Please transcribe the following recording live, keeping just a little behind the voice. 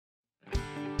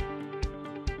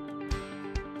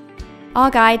our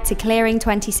guide to clearing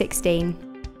 2016.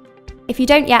 If you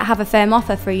don't yet have a firm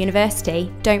offer for a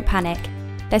university, don't panic.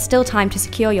 There's still time to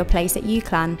secure your place at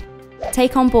UCLan.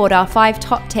 Take on board our 5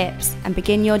 top tips and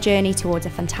begin your journey towards a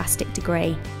fantastic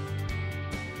degree.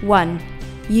 1.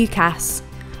 UCAS.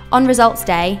 On results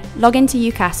day, log into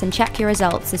UCAS and check your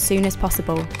results as soon as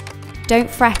possible. Don't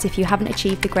fret if you haven't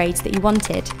achieved the grades that you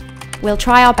wanted. We'll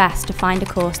try our best to find a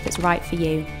course that's right for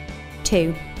you.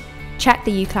 2. Check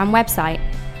the UCLan website.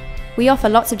 We offer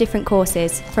lots of different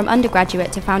courses, from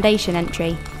undergraduate to foundation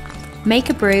entry. Make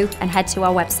a brew and head to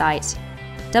our website,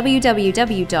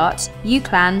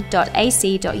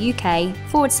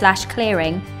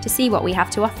 www.uclan.ac.uk/clearing to see what we have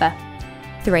to offer.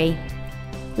 3.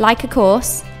 Like a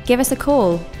course? Give us a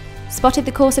call. Spotted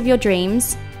the course of your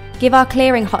dreams? Give our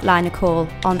clearing hotline a call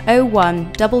on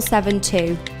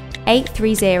 01772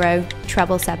 830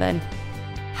 777.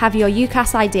 Have your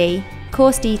UCAS ID,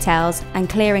 course details and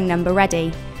clearing number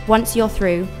ready. Once you're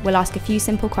through, we'll ask a few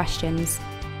simple questions.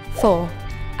 4.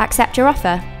 Accept your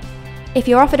offer. If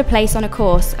you're offered a place on a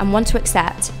course and want to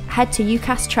accept, head to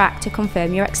UCAS Track to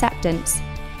confirm your acceptance.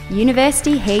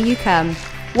 University, here you come.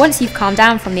 Once you've calmed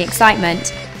down from the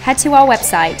excitement, head to our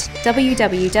website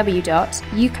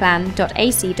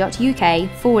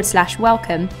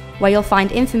www.uclan.ac.uk/welcome, where you'll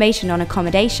find information on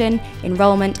accommodation,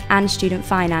 enrolment and student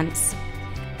finance.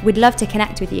 We'd love to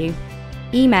connect with you.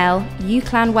 Email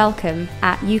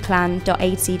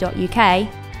uclanwelcome@uclan.ac.uk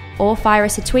or fire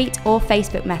us a tweet or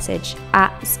Facebook message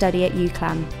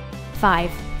 @study@uclan. 5.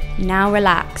 Now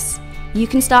relax. You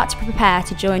can start to prepare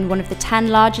to join one of the 10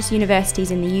 largest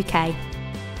universities in the UK.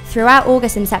 Throughout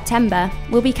August and September,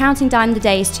 we'll be counting down the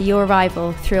days to your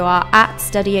arrival through our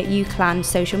 @study@uclan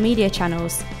social media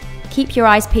channels. Keep your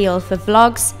eyes peeled for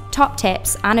vlogs, top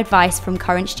tips and advice from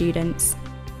current students.